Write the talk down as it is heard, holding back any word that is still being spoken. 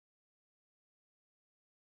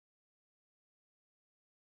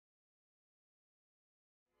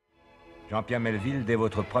Jean-Pierre Melville, dès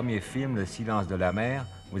votre premier film, Le silence de la mer,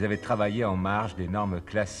 vous avez travaillé en marge des normes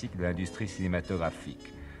classiques de l'industrie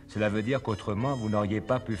cinématographique. Cela veut dire qu'autrement, vous n'auriez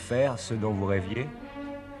pas pu faire ce dont vous rêviez?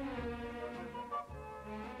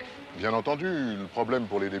 Bien entendu, le problème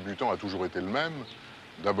pour les débutants a toujours été le même.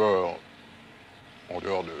 D'abord, en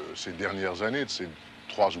dehors de ces dernières années, de ces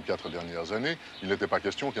 3 ou 4 dernières années, il n'était pas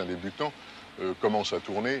question qu'un débutant commence à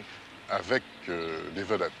tourner avec des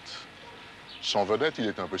vedettes. Sans vedette, il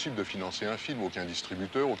est impossible de financer un film. Aucun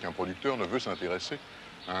distributeur, aucun producteur ne veut s'intéresser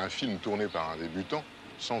à un film tourné par un débutant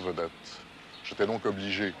sans vedette. J'étais donc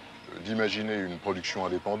obligé d'imaginer une production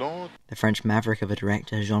indépendante. The French maverick of a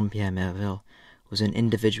director, Jean-Pierre Melville, was an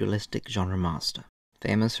individualistic genre master,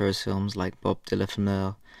 famous for his films like Bob de la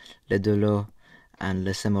Feneur, Le Dolot, and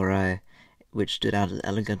Le Samouraï, which stood out as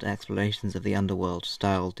elegant explorations of the underworld,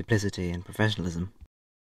 style, duplicity, and professionalism.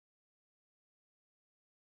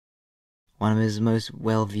 One of his most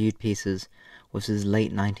well-viewed pieces was his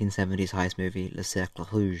late 1970s heist movie, Le Cercle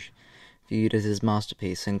Rouge, viewed as his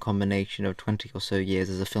masterpiece in combination of 20 or so years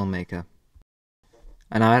as a filmmaker.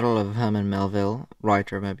 An idol of Herman Melville,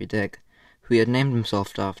 writer of Moby Dick, who he had named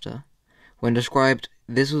himself after, when described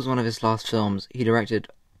this was one of his last films, he directed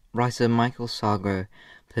writer Michael Sargro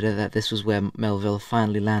put it that this was where Melville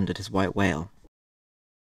finally landed his white whale.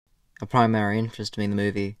 A primary interest to me in the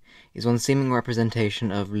movie is one seeming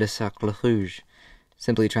representation of Le Cercle Rouge,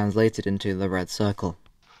 simply translated into the Red Circle.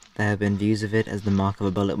 There have been views of it as the mark of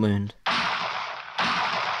a bullet wound,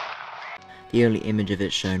 the only image of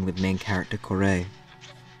it shown with main character Corey.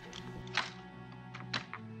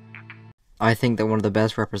 I think that one of the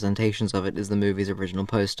best representations of it is the movie's original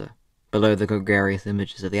poster. Below the gregarious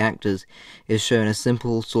images of the actors is shown a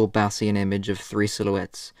simple Saubassian image of 3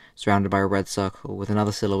 silhouettes, surrounded by a red circle, with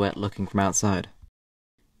another silhouette looking from outside.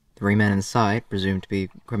 3 men inside, presumed to be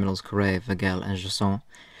criminals Corey, Vogel, and Jasson,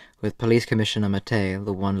 with Police Commissioner Mattei,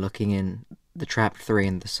 the one looking in the trapped 3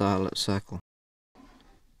 in the silent circle.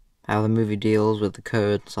 How the movie deals with the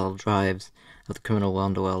code, subtle drives of the criminal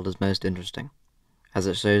underworld is most interesting, as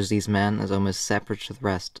it shows these men as almost separate to the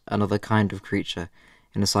rest, another kind of creature,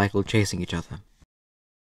 in a cycle chasing each other.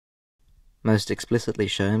 Most explicitly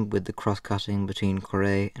shown with the cross-cutting between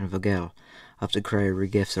Corey and Vogel, after Corey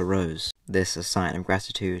regifts a rose, this a sign of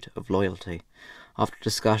gratitude, of loyalty. After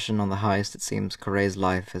discussion on the heist, it seems Corey's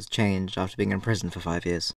life has changed after being in prison for 5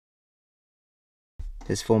 years.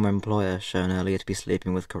 His former employer, shown earlier to be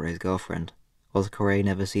sleeping with Corey's girlfriend, while Corey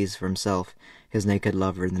never sees for himself his naked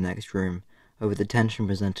lover in the next room, over the tension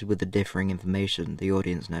presented with the differing information the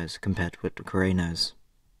audience knows compared to what Corey knows.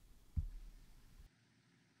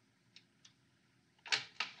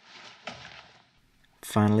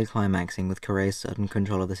 Finally climaxing with Corey's sudden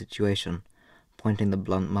control of the situation, pointing the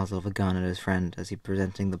blunt muzzle of a gun at his friend as he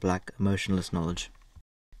presenting the black, emotionless knowledge,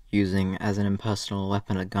 using as an impersonal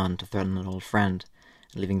weapon a gun to threaten an old friend,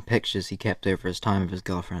 and leaving pictures he kept over his time of his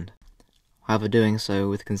girlfriend. However, doing so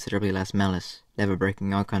with considerably less malice, never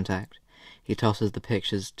breaking eye contact, he tosses the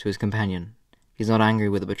pictures to his companion. He's not angry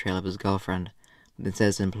with the betrayal of his girlfriend, but instead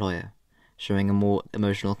his employer, showing a more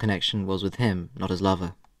emotional connection was with him, not his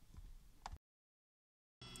lover.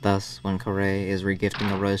 Thus, when Corey is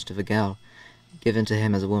regifting a rose to Vogel, given to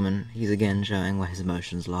him as a woman, he's again showing where his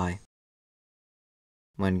emotions lie.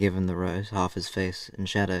 When given the rose, half his face in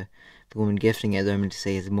shadow, the woman gifting it is only to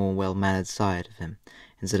see his more well-mannered side of him,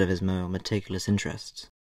 instead of his more meticulous interests.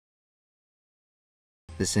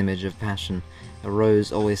 This image of passion, a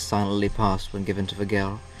rose always silently passed when given to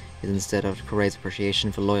Vogel, is instead of Corey's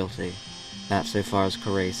appreciation for loyalty, that so far as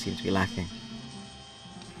Corey seemed to be lacking.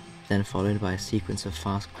 Then followed by a sequence of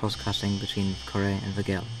fast cross-cutting between Corey and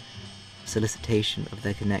Vogel, a solicitation of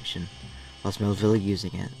their connection, whilst Melville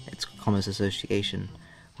using it, its common association,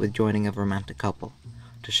 with joining of a romantic couple,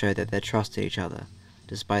 to show that their trust in each other,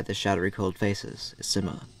 despite their shadowy cold faces, is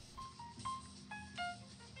similar.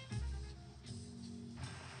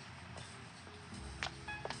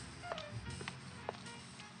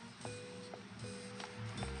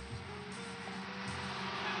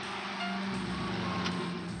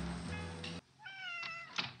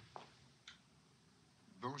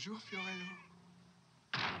 Bonjour, Fiorello.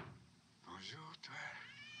 Bonjour, toi.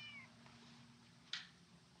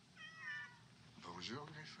 Bonjour,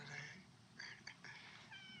 Griffolet.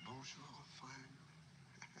 Bonjour, friend.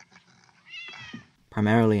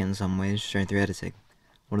 Primarily in some ways shown through editing,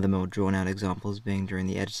 one of the more drawn-out examples being during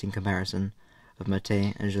the editing comparison of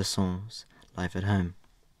Mattei and Jasson's life at home.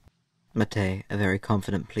 Mattei, a very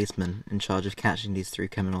confident policeman in charge of catching these 3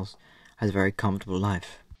 criminals, has a very comfortable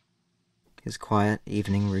life. His quiet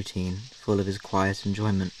evening routine, full of his quiet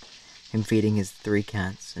enjoyment, him feeding his 3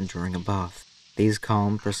 cats and drawing a bath, These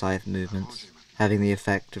calm, precise movements, having the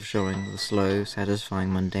effect of showing the slow,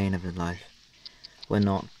 satisfying mundane of his life. When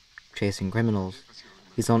not chasing criminals,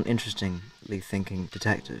 he's not an interestingly thinking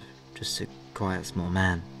detective, just a quiet small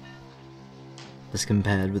man. This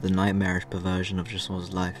compared with the nightmarish perversion of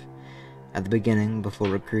Jasson's life. At the beginning, before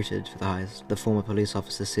recruited for the heist, the former police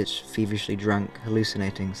officer sits feverishly drunk,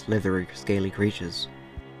 hallucinating slithery, scaly creatures.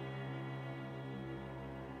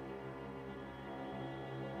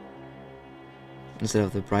 Instead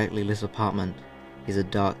of the brightly lit apartment, is a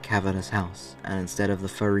dark, cavernous house, and instead of the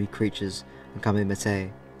furry creatures and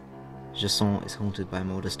kamimete, Jasson is haunted by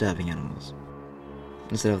more disturbing animals.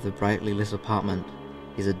 Instead of the brightly lit apartment,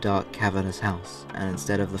 is a dark, cavernous house, and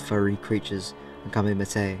instead of the furry creatures and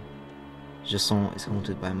kamimete, Jasson is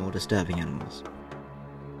haunted by more disturbing animals.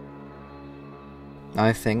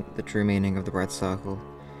 I think the true meaning of the Red Circle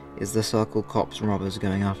is the circle cops and robbers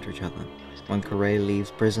going after each other. When Correa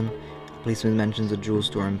leaves prison, a policeman mentions a jewel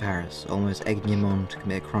store in Paris, almost egging him on to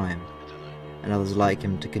commit a crime, and others like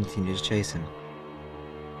him to continue to chase him.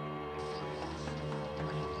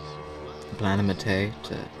 The plan of Mattei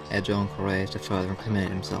to edge on Correa to further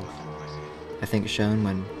incriminate himself. I think shown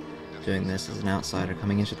when doing this as an outsider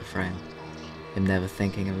coming into the frame, him never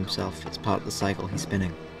thinking of himself as part of the cycle he's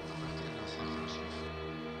spinning.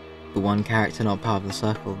 The one character not part of the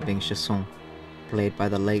circle being Chasson, played by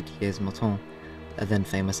the late Yves Montand, a then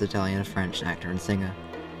famous Italian-French actor and singer,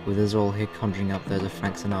 with his role here conjuring up those of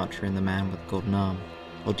Frank Sinatra in The Man with the Golden Arm,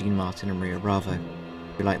 or Dean Martin in Rio Bravo,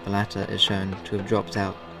 who like the latter is shown to have dropped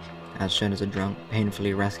out, as shown as a drunk,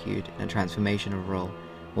 painfully rescued in a transformation of role,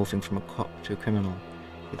 morphing from a cop to a criminal,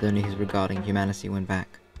 with only his regarding humanity went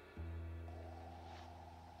back.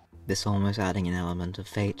 This almost adding an element of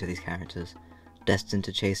fate to these characters, destined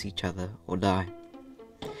to chase each other or die.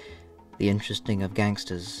 The interesting of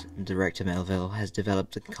Gangsters, director Melville has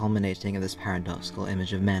developed a culminating of this paradoxical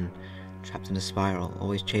image of men, trapped in a spiral,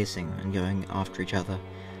 always chasing and going after each other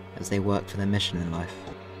as they work for their mission in life.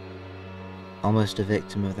 Almost a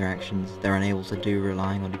victim of their actions, they're unable to do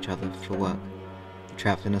relying on each other for work. They're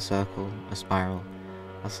trapped in a circle, a spiral,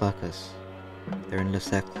 a circus. They're in Le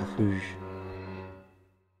Cercle Rouge.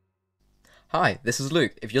 Hi, this is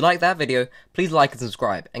Luke. If you liked that video, please like and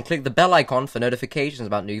subscribe, and click the bell icon for notifications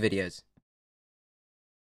about new videos.